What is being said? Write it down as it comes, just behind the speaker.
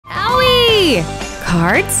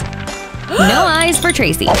Cards? No eyes for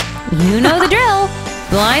Tracy. You know the drill.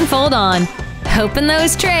 Blindfold on. Open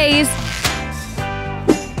those trays.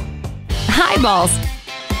 Eyeballs.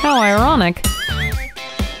 How ironic.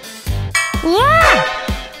 Wow!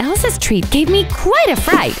 Elsa's treat gave me quite a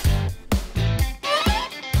fright.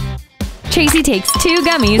 Tracy takes 2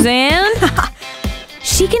 gummies and…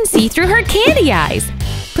 she can see through her candy eyes.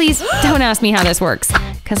 Please don't ask me how this works,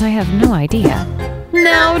 because I have no idea.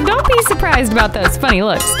 No, don't be surprised about those funny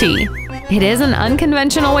looks, T. It is an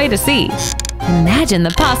unconventional way to see. Imagine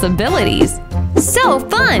the possibilities. So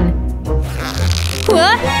fun!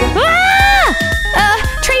 What?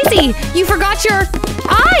 Ah! Tracy, you forgot your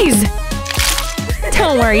eyes!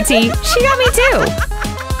 Don't worry, T. She got me too.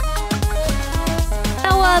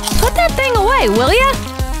 Now, put that thing away, will ya?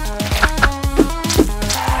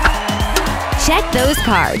 Check those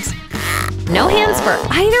cards. No hands for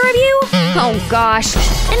either of you? Oh gosh.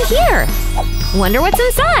 And here. Wonder what's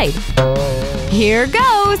inside. Here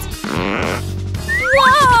goes.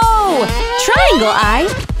 Whoa! Triangle eye.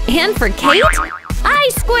 And for Kate, eye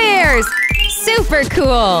squares. Super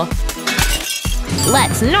cool.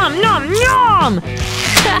 Let's nom nom nom!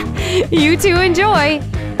 You two enjoy.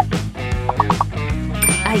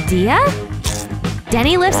 Idea?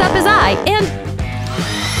 Denny lifts up his eye and…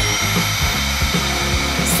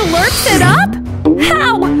 slurps it up?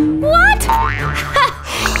 How? What?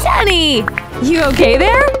 Denny! You okay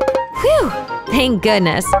there? Whew! Thank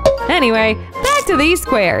goodness. Anyway, back to these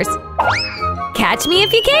squares. Catch me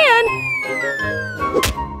if you can!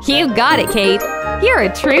 You got it, Kate. You're a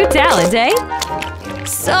true talent, eh?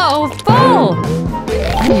 So full!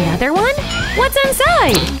 Another one? What's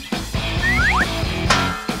inside?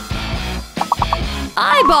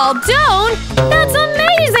 Eyeball dome? That's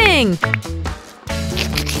amazing!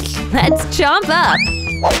 Let's chomp up!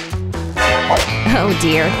 Oh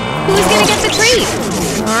dear, who's gonna get the treat?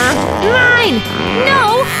 Mine!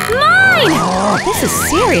 No, mine! This is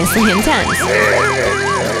seriously intense.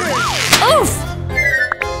 Oof!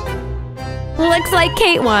 Looks like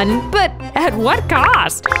Kate won, but at what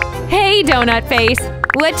cost? Hey, Donut Face,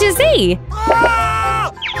 what'd you see?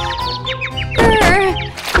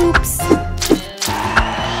 Oops.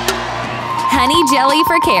 Honey jelly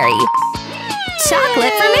for Carrie.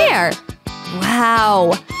 Chocolate for Mare.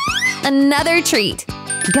 Wow. Another treat.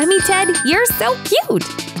 Gummy Ted, you're so cute.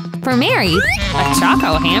 For Mary, a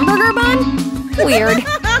Choco hamburger bun? Weird.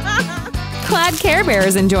 Glad Care Bear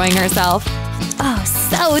is enjoying herself. Oh,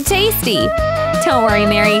 so tasty. Don't worry,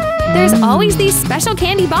 Mary. There's always these special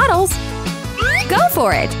candy bottles. Go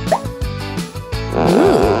for it.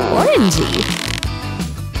 Ooh, orangey.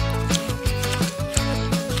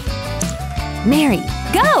 Mary,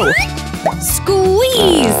 go!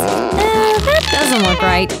 Squeeze! That doesn't look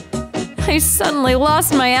right. I suddenly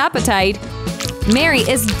lost my appetite. Mary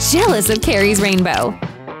is jealous of Carrie's rainbow.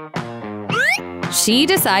 She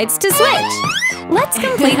decides to switch. Let's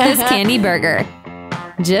complete this candy burger.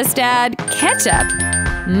 Just add ketchup.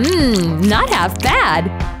 Mmm, not half bad.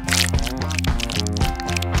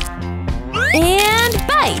 And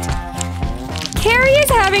bite. Carrie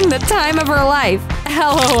is having the time of her life.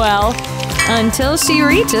 LOL. Until she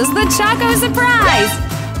reaches the Choco Surprise!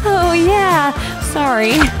 Oh yeah,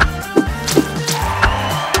 sorry.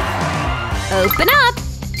 Open up!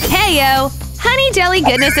 Heyo! Honey jelly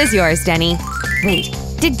goodness is yours, Denny. Wait,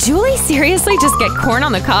 did Julie seriously just get corn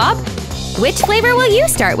on the cob? Which flavor will you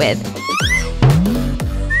start with?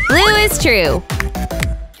 Blue is true.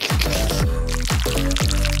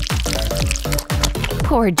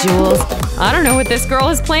 Poor Jules. I don't know what this girl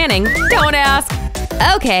is planning. Don't ask.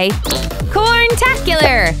 Okay.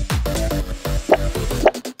 Corntacular!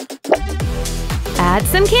 Add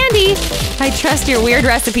some candy. I trust your weird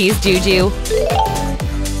recipes, Juju.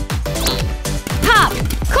 Pop!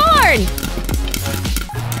 Corn!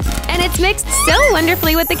 And it's mixed so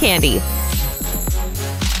wonderfully with the candy.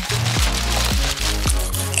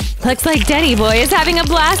 Looks like Denny Boy is having a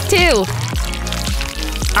blast too.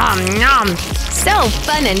 Nom! So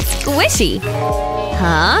fun and squishy.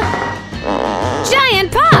 Huh?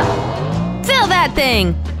 Giant pop! Fill that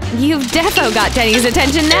thing! You've defo got Denny's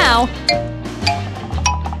attention now.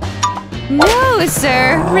 No,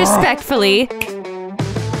 sir. Respectfully.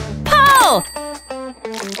 Pull!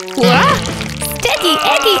 What? Sticky,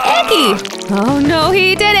 icky! Oh no,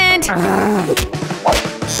 he didn't!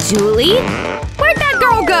 Julie? Where'd that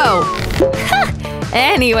girl go?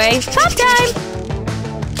 Anyway, pop time!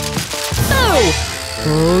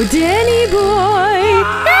 Oh, Denny Boy!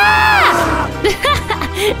 Ah!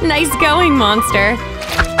 Nice going, monster.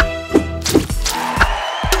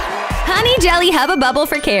 Honey jelly hubba bubble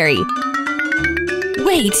for Carrie.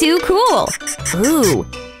 Way too cool! Ooh!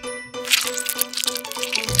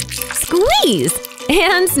 Squeeze!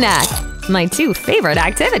 And snack! My two favorite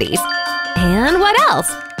activities! And what else?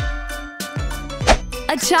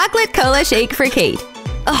 A chocolate cola shake for Kate!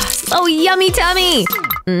 Oh, so yummy tummy!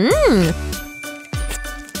 Mmm!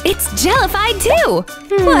 It's jellified too!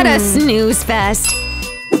 What a snooze fest!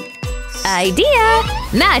 Idea!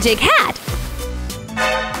 Magic hat!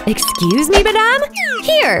 Excuse me, madame?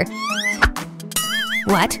 Here!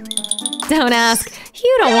 What? Don't ask.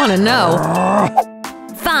 You don't want to know.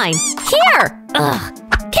 Fine. Here! Ugh!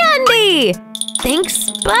 Candy! Thanks,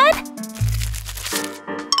 bud?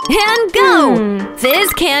 And go!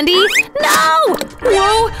 Fizz candy! No!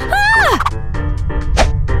 Whoa! Ah!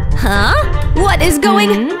 Huh? What is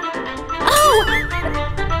going… Oh!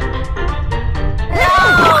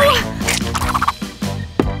 No!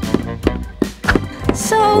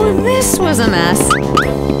 So this was a mess.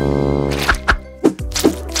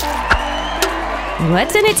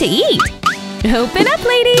 What's in it to eat? Open up,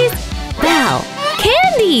 ladies! Wow!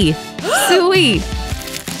 Candy! Sweet!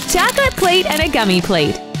 Chocolate plate and a gummy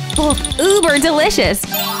plate. Both uber delicious.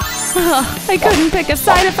 Oh, I couldn't pick a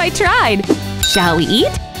side if I tried. Shall we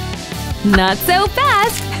eat? Not so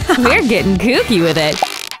fast! We're getting kooky with it.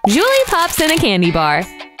 Julie pops in a candy bar.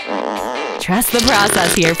 Trust the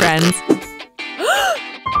process here, friends.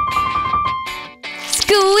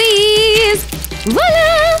 Squeeze!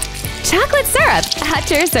 Voila! Chocolate syrup at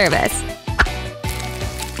your service.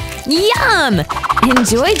 Yum!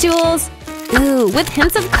 Enjoy, Jules. Ooh, with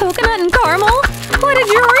hints of coconut and caramel? What a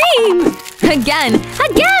dream! Again!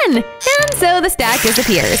 Again! And so the stack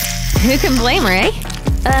disappears. Who can blame her, eh?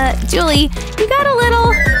 Julie, you got a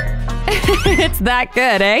little… It's that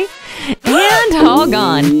good, eh? And all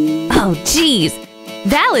gone. Oh, geez.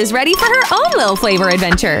 Val is ready for her own little flavor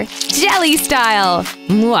adventure. Jelly style.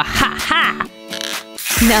 Mwahaha!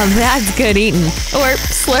 Now that's good eating. Or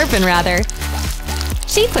slurping, rather.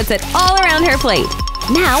 She puts it all around her plate.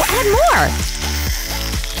 Now add more.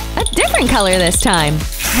 A different color this time.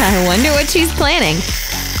 I wonder what she's planning.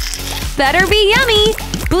 Better be yummy.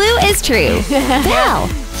 Blue is true. Val,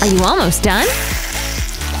 are you almost done?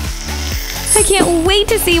 I can't wait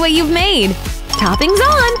to see what you've made. Toppings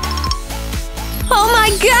on. Oh my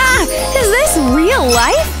god! Is this real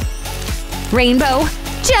life? Rainbow,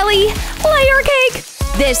 jelly, layer cake.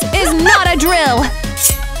 This is not a drill.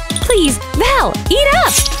 Please, Val, eat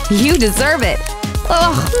up. You deserve it.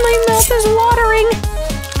 Ugh, my mouth is watering.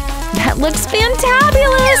 That looks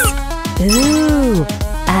fantabulous. Ooh,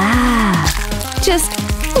 ah, just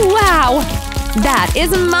wow. That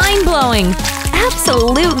is mind-blowing.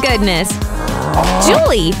 Absolute goodness.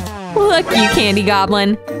 Julie, look, you candy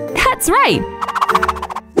goblin. That's right.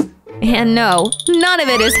 And no, none of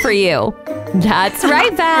it is for you. That's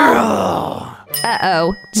right, Val.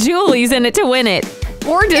 Uh-oh, Julie's in it to win it.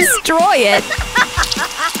 Or destroy it.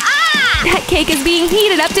 That cake is being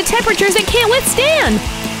heated up to temperatures it can't withstand.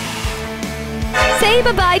 Say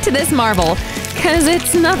bye-bye to this marble, cause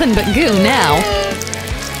it's nothing but goo now.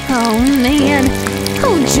 Oh man.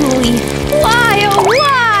 Oh Julie, why, oh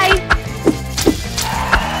why?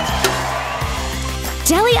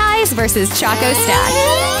 Jelly Eyes versus Choco Stack.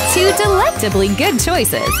 Two delectably good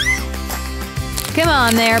choices. Come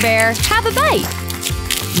on there, Bear, have a bite.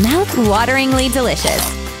 Mouth-wateringly delicious.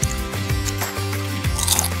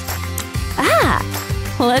 Ah,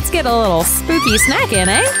 let's get a little spooky snack in,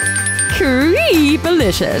 eh?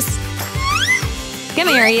 Creepalicious. Come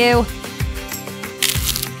here, you.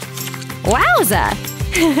 Wowza!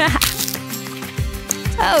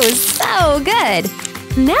 Oh, so good.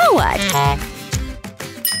 Now what?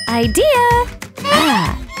 Idea.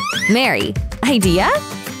 Ah, Mary. Idea?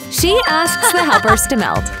 She asks the helpers to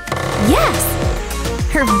melt. Yes!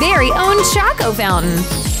 Her very own Choco Fountain!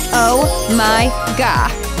 Oh my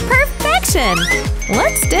god! Perfection!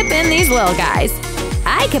 Let's dip in these little guys.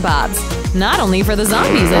 Eye kebabs! Not only for the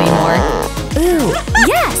zombies anymore. Ooh,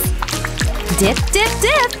 yes! Dip, dip,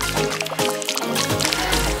 dip!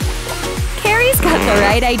 Carrie's got the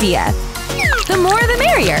right idea. The more the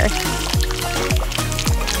merrier.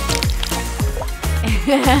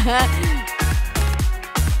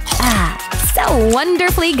 Ah, so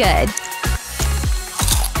wonderfully good.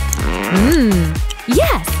 Mmm,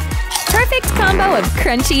 yes! Perfect combo of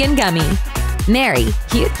crunchy and gummy. Mary,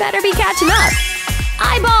 you'd better be catching up.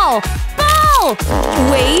 Eyeball! Ball!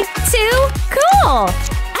 Way too cool!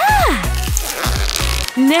 Ah!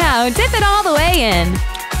 Now dip it all the way in.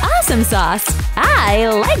 Awesome sauce. I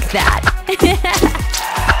like that.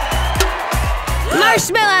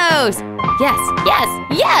 Marshmallows! Yes, yes,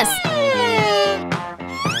 yes!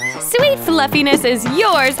 Sweet fluffiness is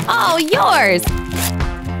yours, all yours!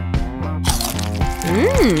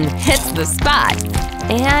 hits the spot.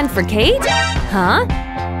 And for Kate? Huh?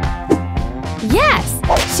 Yes!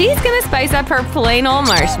 She's gonna spice up her plain old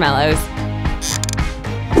marshmallows.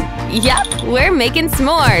 Yup, we're making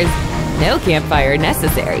s'mores. No campfire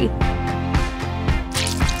necessary.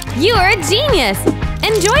 You're a genius!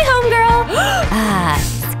 Enjoy, homegirl! Ah,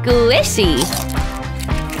 squishy.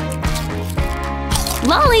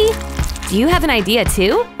 Lolly, do you have an idea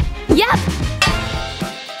too? Yup!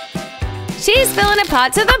 She's filling a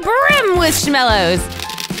pot to the brim with schmellows.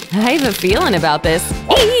 I have a feeling about this.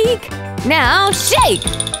 Eek! Now shake!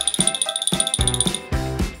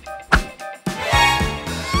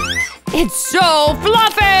 It's so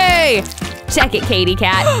fluffy! Check it, Katy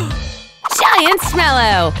Cat. Giant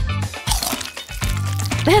schmello!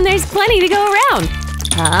 And there's plenty to go around.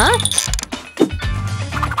 Huh?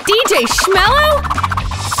 DJ Schmello?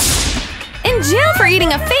 In jail for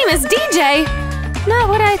eating a famous DJ? Not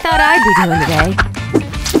what I thought I'd be doing today.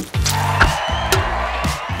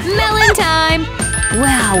 Melon time!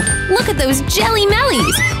 Wow, look at those jelly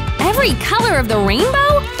mellies! Every color of the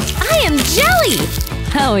rainbow? I am jelly!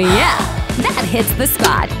 Oh yeah, that hits the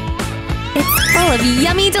spot. It's full of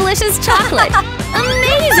yummy, delicious chocolate.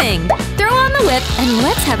 Amazing! Throw on the whip and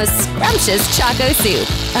let's have a scrumptious choco soup.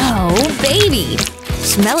 Oh, baby!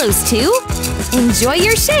 Schmellows too? Enjoy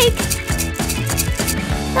your shake!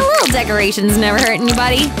 A little decorations never hurt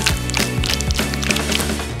anybody.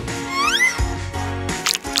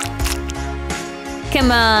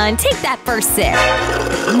 Come on, take that first sip.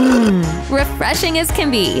 Refreshing as can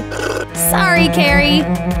be. Sorry, Carrie.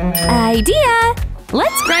 Idea!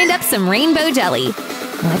 Let's grind up some rainbow jelly.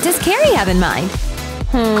 What does Carrie have in mind?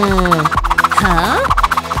 Huh?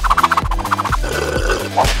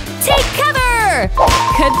 Take cover!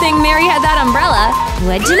 Good thing Mary had that umbrella.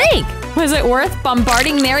 What'd you make? Was it worth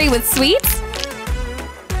bombarding Mary with sweets?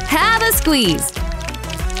 Have a squeeze.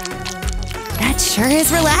 That sure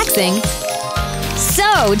is relaxing.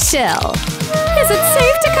 So chill. Is it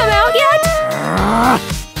safe to come out yet?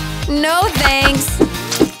 No thanks.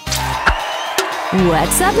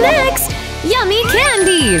 What's up next? Yummy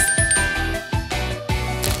candies!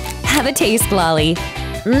 Have a taste, Lolly.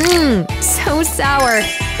 So sour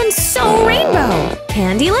and so rainbow.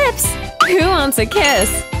 Candy lips. Who wants a kiss?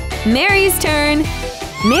 Mary's turn.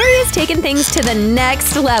 Mary has taken things to the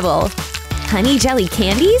next level. Honey jelly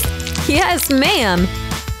candies? Yes, ma'am.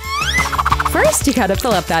 First, you gotta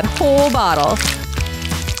fill up that whole bottle.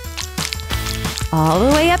 All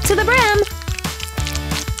the way up to the brim.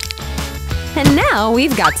 And now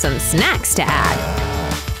we've got some snacks to add.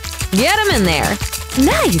 Get them in there.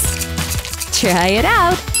 Nice! Try it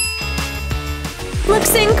out.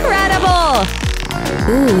 Looks incredible!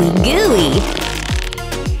 Ooey gooey.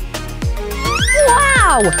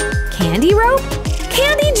 Wow! Candy rope?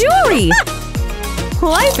 Candy jewelry!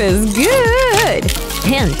 Life is good!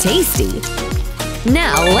 And tasty.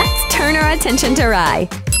 Now let's turn our attention to Rye.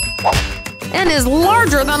 And his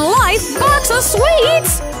larger-than-life box of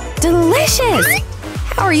sweets! Delicious!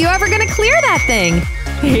 How are you ever gonna clear that thing?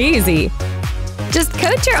 Easy. Just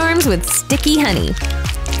coat your arms with sticky honey.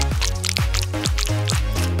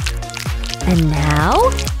 And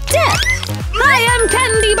now, dip! I am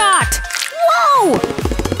Candy Bot! Whoa!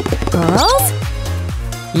 Girls?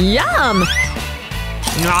 Yum!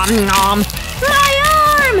 Nom nom! My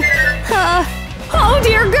arm! Oh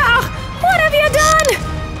dear God! What have you done?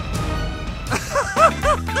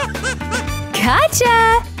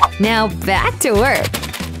 Gotcha! Now back to work.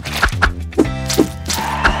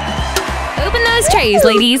 Open those trays,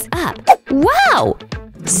 ladies. Up. Wow!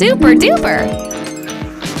 Super duper!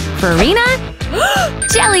 Farina?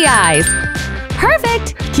 Jelly eyes!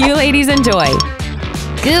 Perfect! You ladies enjoy.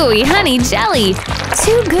 Gooey honey jelly!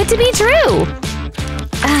 Too good to be true!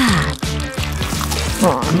 Ah!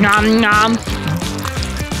 Nom nom!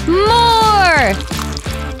 More!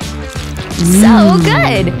 So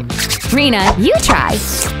good! Rena, you try!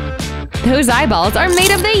 Those eyeballs are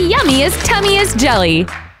made of the yummiest, tummiest jelly!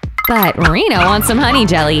 But Rena wants some honey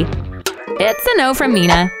jelly. It's a no from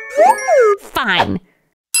Mina. Fine.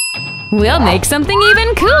 We'll make something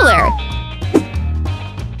even cooler!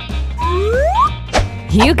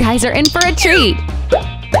 You guys are in for a treat!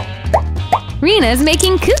 Rena's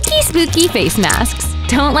making kooky spooky face masks.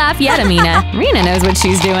 Don't laugh yet, Amina. Rena knows what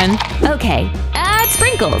she's doing. Okay, add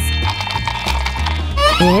sprinkles.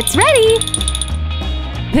 It's ready!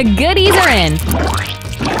 The goodies are in.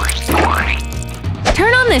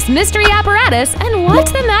 Turn on this mystery apparatus and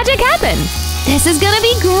watch the magic happen. This is gonna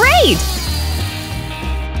be great!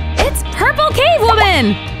 It's Purple Cave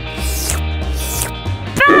Woman!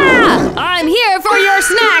 Bah! I'm here for your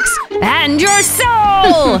snacks and your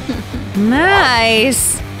soul!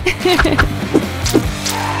 Nice!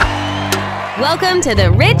 Welcome to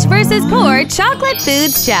the Rich versus Poor Chocolate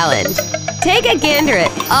Foods Challenge. Take a gander at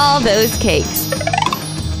all those cakes.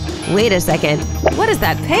 Wait a second, what is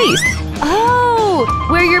that paste? Oh,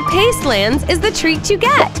 where your paste lands is the treat you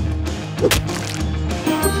get.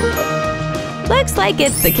 Looks like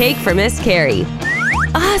it's the cake for Miss Carrie.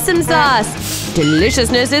 Awesome sauce!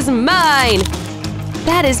 Deliciousness is mine!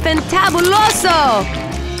 That is fantabuloso!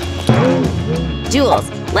 Jules,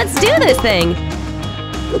 let's do this thing!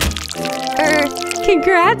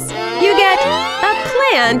 Congrats! You get a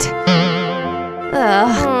plant!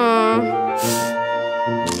 Ugh.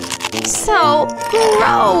 So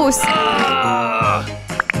gross!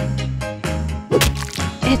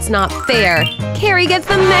 It's not fair. Carrie gets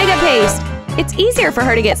the mega paste! It's easier for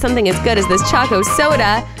her to get something as good as this Choco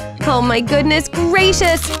soda. Oh my goodness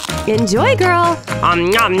gracious! Enjoy, girl!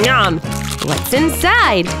 Nom nom! What's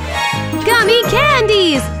inside? Gummy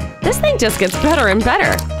candies! This thing just gets better and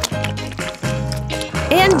better.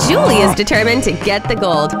 And Julie is determined to get the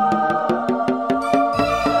gold.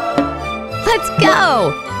 Let's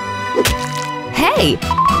go! Hey,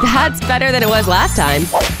 that's better than it was last time.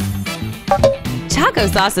 Choco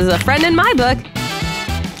sauce is a friend in my book.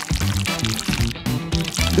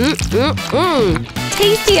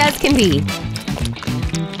 Tasty as can be.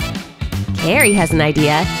 Carrie has an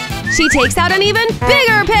idea. She takes out an even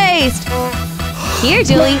bigger paste! Here,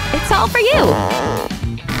 Julie, it's all for you.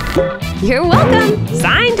 You're welcome.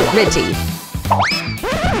 Signed, Richie.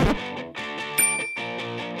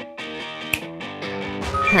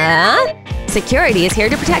 Huh? Security is here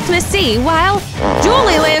to protect Miss C while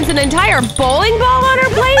Julie lands an entire bowling ball on her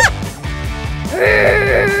plate?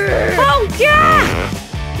 Oh, yeah!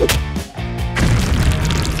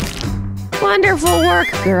 Wonderful work,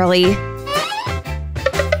 girlie.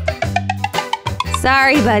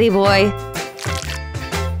 Sorry, buddy boy.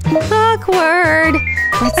 Awkward.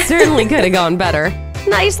 That certainly could have gone better.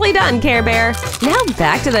 Nicely done, Care Bear. Now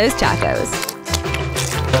back to those Chacos.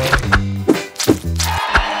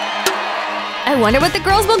 I wonder what the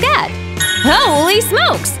girls will get. Holy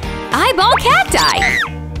smokes! Eyeball cacti!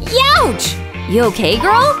 Youch! You okay,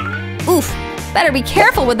 girl? Oof, better be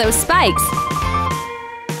careful with those spikes.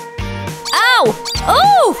 Ow!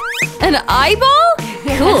 Oof! An eyeball?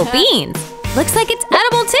 Cool beans. Looks like it's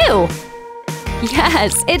edible too.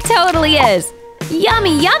 Yes, it totally is.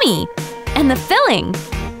 Yummy, yummy! And the filling.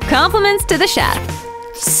 Compliments to the chef.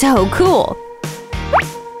 So cool.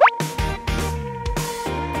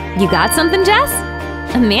 You got something, Jess?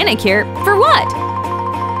 A manicure? For what?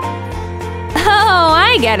 Oh,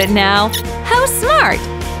 I get it now. How smart!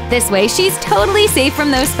 This way she's totally safe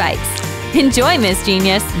from those spikes. Enjoy, Miss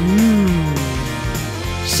Genius.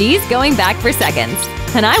 She's going back for seconds.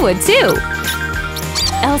 And I would too.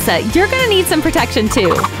 Elsa, you're gonna need some protection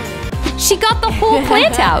too. She got the whole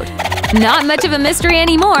plant out. Not much of a mystery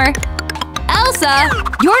anymore. Elsa,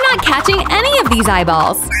 you're not catching any of these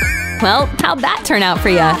eyeballs. Well, how'd that turn out for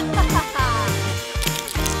ya?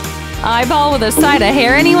 Eyeball with a side of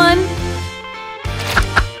hair, anyone?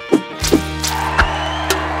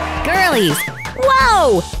 Girlies!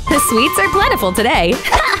 Whoa! The sweets are plentiful today.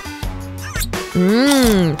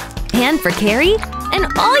 And for Carrie, an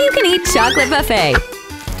all-you-can-eat chocolate buffet.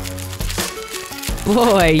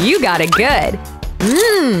 Boy, you got it good.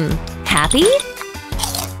 Happy?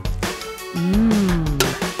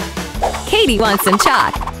 Katie wants some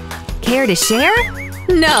chalk. Care to share?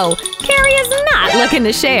 No, Carrie is not looking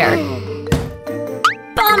to share.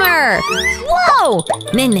 Bummer! Whoa!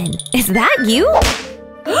 Min Min, is that you?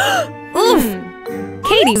 Oof!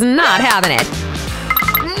 Katie's not having it.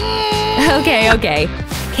 Okay.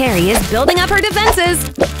 Carrie is building up her defenses.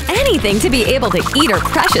 Anything to be able to eat her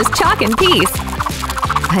precious chalk in peace.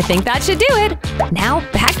 I think that should do it. Now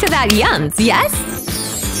back to that yums, yes?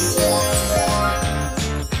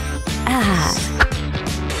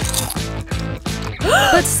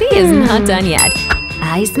 But C is not done yet.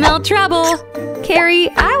 I smell trouble. Carrie,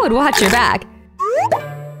 I would watch your back.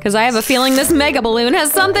 Cause I have a feeling this mega balloon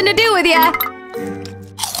has something to do with ya.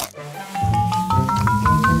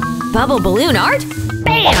 Bubble balloon art?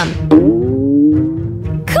 Bam!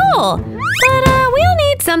 Cool! But we'll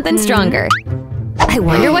need something stronger. I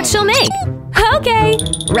wonder what she'll make. Okay,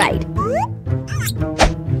 right.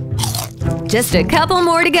 Just a couple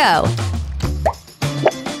more to go.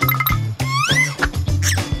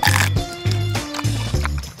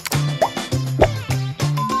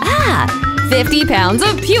 50 pounds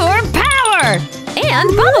of pure power! And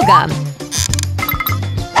bubblegum!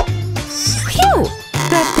 Phew!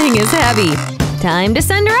 That thing is heavy. Time to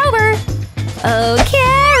send her over. Oh,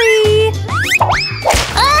 Carrie!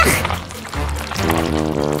 Ugh!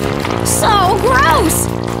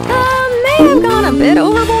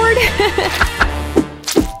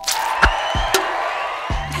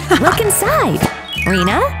 Look inside.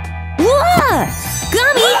 Rena? Whoa!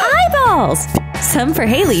 Gummy eyeballs! Some for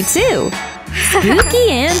Haley, too. Spooky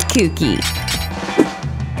and kooky.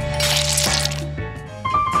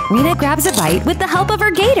 Rena grabs a bite with the help of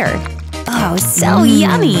her gator. Oh, so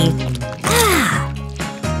yummy! Ah!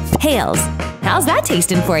 Hales, how's that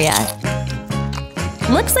tasting for ya?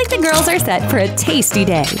 Looks like the girls are set for a tasty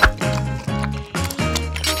day.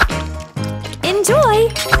 Enjoy!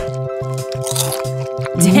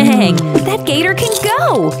 Dang, that gator can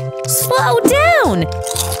go! Slow down!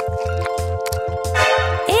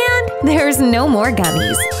 And there's no more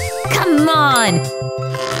gummies. Come on!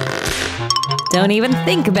 Don't even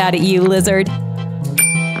think about it, you lizard.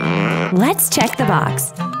 Let's check the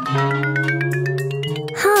box.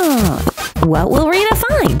 Huh, what will Rena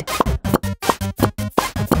find?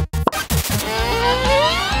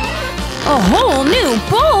 A whole new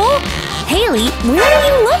bowl? Haley, where are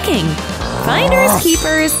you looking? Finders,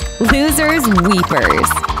 keepers, losers, weepers.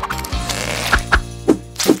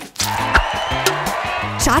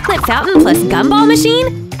 Chocolate fountain plus gumball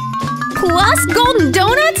machine? Plus golden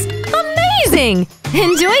donuts? Amazing!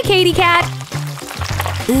 Enjoy, Katy Cat!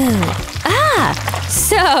 Ooh, ah,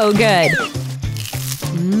 so good!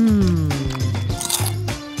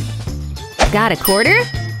 Got a quarter?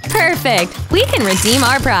 Perfect! We can redeem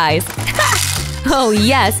our prize! Oh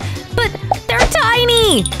yes, but they're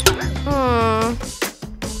tiny!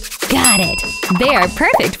 Got it! They are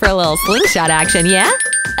perfect for a little slingshot action, yeah?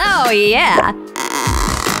 Oh yeah!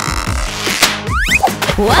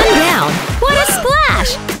 One down! What a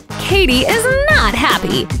splash! Katy is not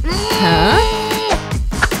happy! Huh?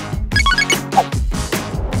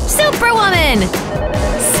 Superwoman!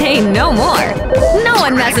 Say no more! No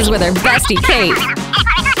one messes with her bestie Kate!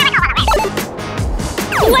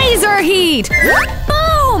 Laser heat!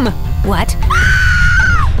 Boom! What?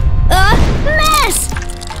 Mess!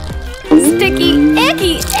 Sticky,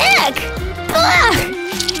 icky, ick! Ugh!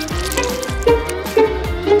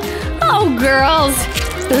 Oh, girls!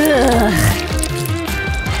 Ugh.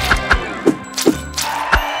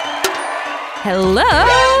 Hello,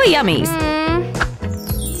 yummies!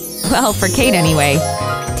 Well, for Kate anyway.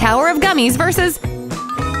 Tower of gummies versus…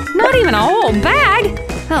 not even a whole bag!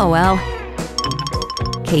 Oh well.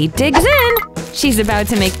 Kate digs in. She's about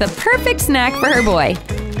to make the perfect snack for her boy.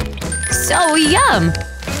 So yum!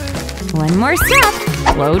 One more step.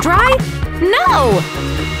 Blow dry? No!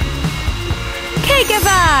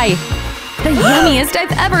 Cake-ify! The yummiest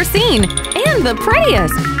I've ever seen! And the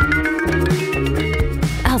prettiest!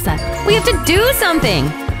 Elsa, we have to do something!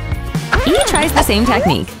 E tries the same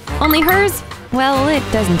technique. Only hers, well, it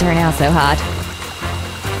doesn't turn out so hot.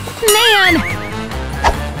 Man!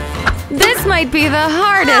 This might be the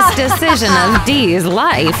hardest decision of Dee's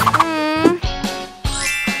life.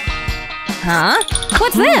 Huh?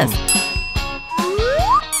 What's this?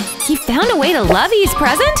 He found a way to love E's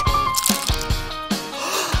present?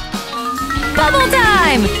 Bubble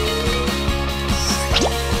time!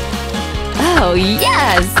 Oh,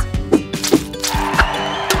 yes!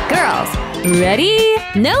 Girls, ready?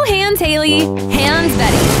 No hands, Haley. Hands,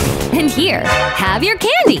 Betty. And here, have your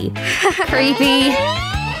candy. Creepy.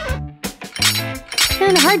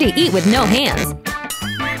 And hard to eat with no hands.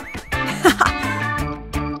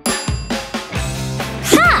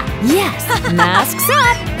 Ha! Yes! Masks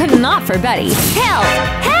up! But not for Betty. Help!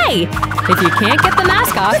 Hey! If you can't get the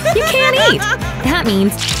mask off, you can't eat! That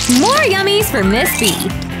means more yummies for Miss B.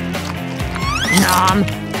 Nom!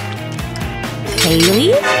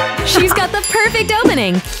 Haley? She's got the perfect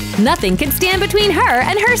opening! Nothing can stand between her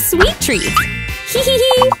and her sweet treats! Hee hee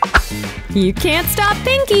hee! You can't stop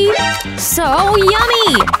Pinky! So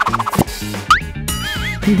yummy!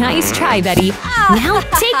 Nice try, Betty. Now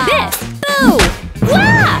take this! Boo!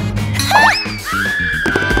 Wah!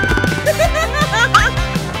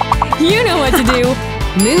 You know what to do!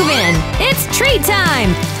 Move in! It's treat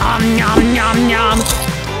time! Nom nom nom!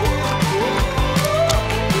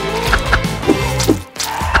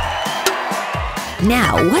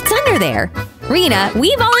 Now, what's under there? Rena,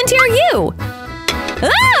 we volunteer you!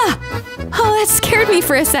 Ah! Oh, that scared me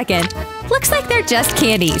for a second. Looks like they're just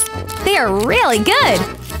candies. They are really good!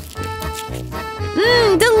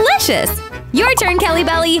 Mmm, delicious! Your turn, Kelly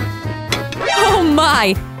Belly! Oh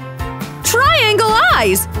my! Triangle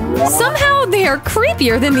eyes! Somehow they are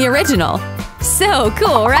creepier than the original. So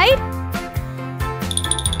cool, right?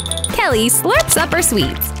 Kelly slurps up her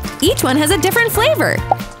sweets. Each one has a different flavor.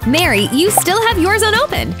 Mary, you still have yours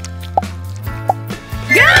unopened.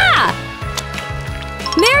 Gah!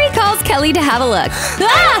 Mary calls Kelly to have a look.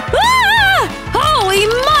 Ah! Ah! Holy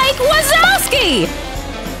Mike Wazowski!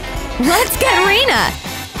 Let's get Rena!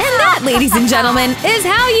 And that, ladies and gentlemen, is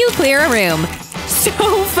how you clear a room. So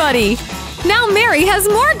funny! Now Mary has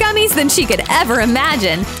more gummies than she could ever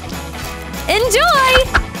imagine. Enjoy!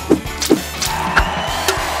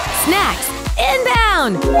 Snacks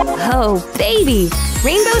inbound! Oh, baby!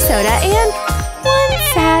 Rainbow soda and one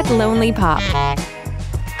sad, lonely pop.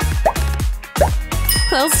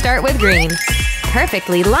 We'll start with green.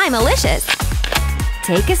 Perfectly lime-alicious.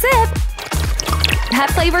 Take a sip. That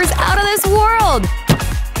flavor's out of this world!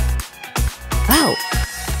 Oh.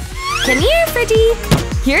 Come here, Pretty!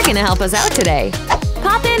 You're gonna help us out today.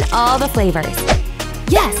 Pop in all the flavors.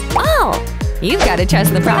 Yes, all! You've gotta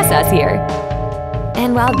trust the process here.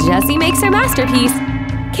 And while Jessie makes her masterpiece,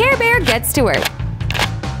 Care Bear gets to work.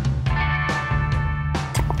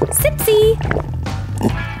 Sipsy!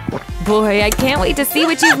 Boy, I can't wait to see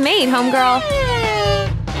what you've made, homegirl.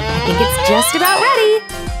 I think it's just about ready.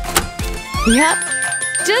 Yep,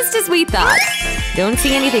 just as we thought. Don't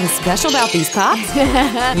see anything special about these pops?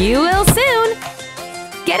 You will soon!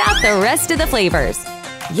 Get out the rest of the flavors.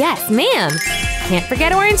 Yes, ma'am! Can't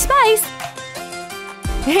forget orange spice.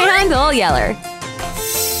 And Old Yeller.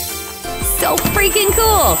 So freaking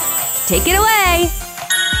cool! Take it away!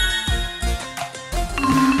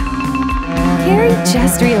 Carrie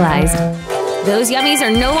just realized those yummies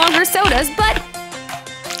are no longer sodas, but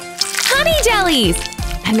honey jellies!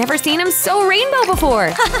 I've never seen them so rainbow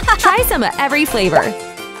before. Try some of every flavor.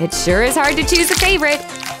 It sure is hard to choose a favorite.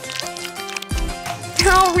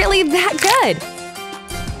 They're all really that good.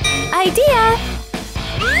 Idea!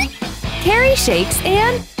 Carrie shakes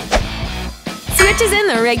and switches in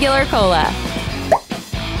the regular cola.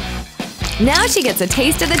 Now she gets a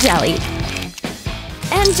taste of the jelly.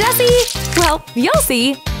 And Jessie, well, you'll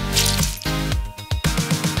see.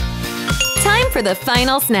 Time for the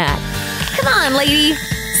final snack. Come on, lady.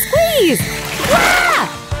 Squeeze! Yeah!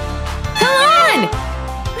 Come on!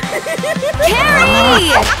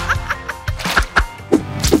 Carrie!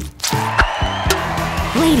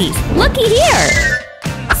 Ladies, looky here!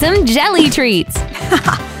 Some jelly treats!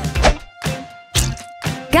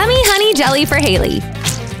 Gummy honey jelly for Haley.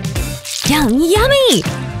 Yum, yummy!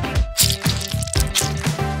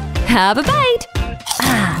 Have a bite!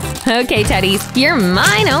 Ah, okay, Teddies, you're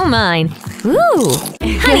mine, oh mine! Ooh,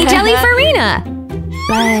 honey jelly for Rena!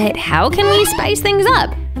 But how can we spice things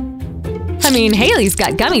up? I mean, Haley's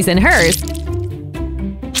got gummies in hers.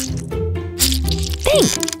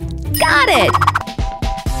 Think! Got it!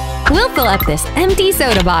 We'll fill up this empty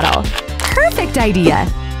soda bottle. Perfect idea!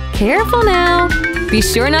 Careful now! Be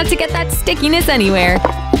sure not to get that stickiness anywhere.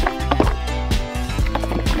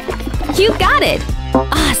 You got it!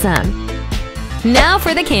 Awesome! Now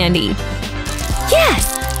for the candy.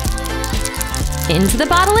 Yes! Into the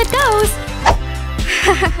bottle it goes!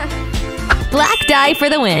 Black dye for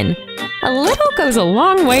the win. A little goes a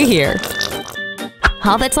long way here.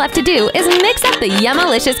 All that's left to do is mix up the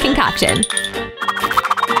yum-alicious concoction.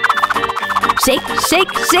 Shake,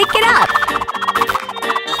 shake, shake it up!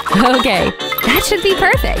 Okay, that should be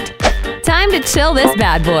perfect. Time to chill this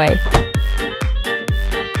bad boy.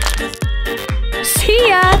 See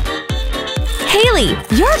ya! Haley,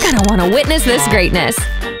 you're gonna want to witness this greatness.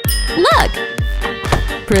 Look!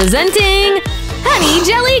 Presenting Honey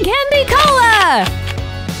Jelly Candy Cola!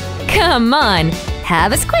 Come on,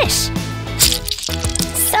 have a squish!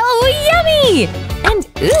 So yummy! And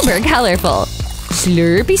uber colorful!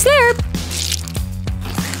 Slurpy slurp!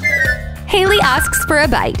 Haley asks for a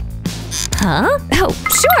bite. Huh? Oh,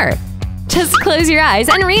 sure! Just close your eyes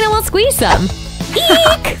and Rena will squeeze some.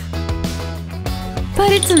 Eek!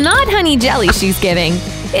 But it's not honey jelly she's giving.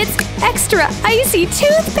 It's extra icy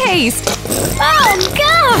toothpaste! Oh,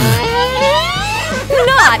 God!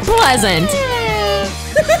 Not pleasant!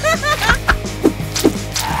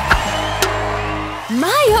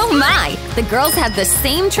 My oh my! The girls have the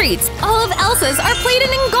same treats. All of Elsa's are plated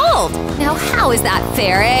in gold! Now how is that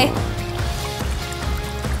fair, eh?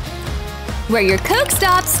 Where your Coke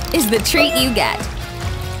stops is the treat you get.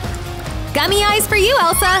 Gummy eyes for you,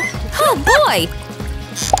 Elsa! Oh boy!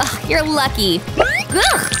 Ugh, you're lucky.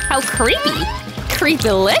 Ugh, how creepy!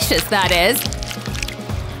 Creepy-licious, that is.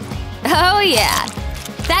 Oh yeah!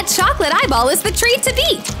 That chocolate eyeball is the treat to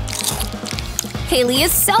beat! Haley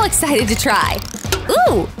is so excited to try.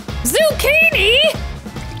 Ooh! Zucchini!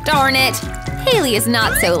 Darn it! Haley is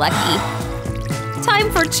not so lucky.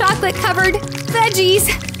 Time for chocolate-covered veggies!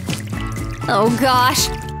 Oh gosh!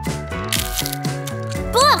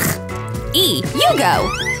 Blech! E, you go!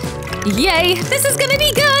 Yay! This is gonna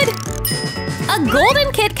be good! A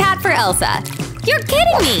golden Kit Kat for Elsa! You're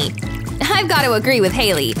kidding me! I've got to agree with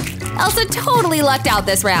Haley. Elsa totally lucked out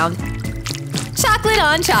this round. Chocolate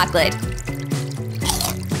on chocolate.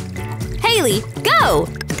 Haley, go!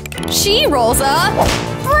 She rolls a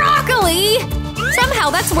broccoli! Somehow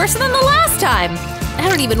that's worse than the last time. I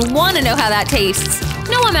don't even want to know how that tastes.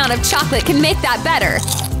 No amount of chocolate can make that better.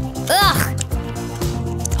 Ugh!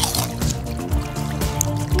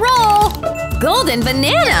 Roll! Golden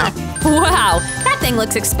banana! Wow, that thing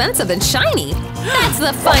looks expensive and shiny. That's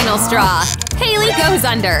the final straw. Haley goes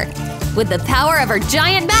under. With the power of her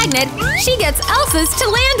giant magnet, she gets Elsa's to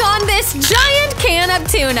land on this giant can of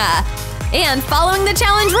tuna. And following the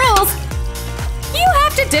challenge rules, you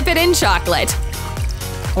have to dip it in chocolate.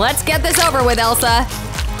 Let's get this over with, Elsa.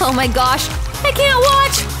 Oh my gosh, I can't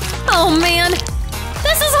watch. Oh man,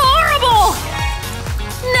 this is horrible.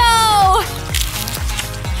 No!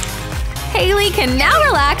 Haley can now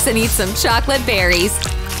relax and eat some chocolate berries.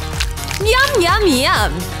 Yum, yum,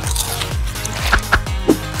 yum.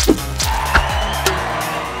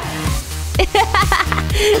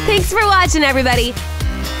 Thanks for watching, everybody.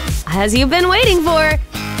 As you've been waiting for,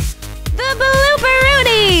 the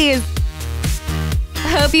Blooperoonies!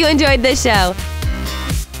 Hope you enjoyed this show.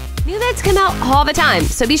 New vids come out all the time,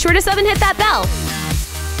 so be sure to sub and hit that bell.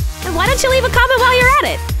 And why don't you leave a comment while you're at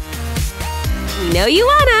it? We know you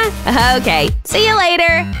wanna. Okay, see you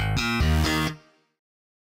later.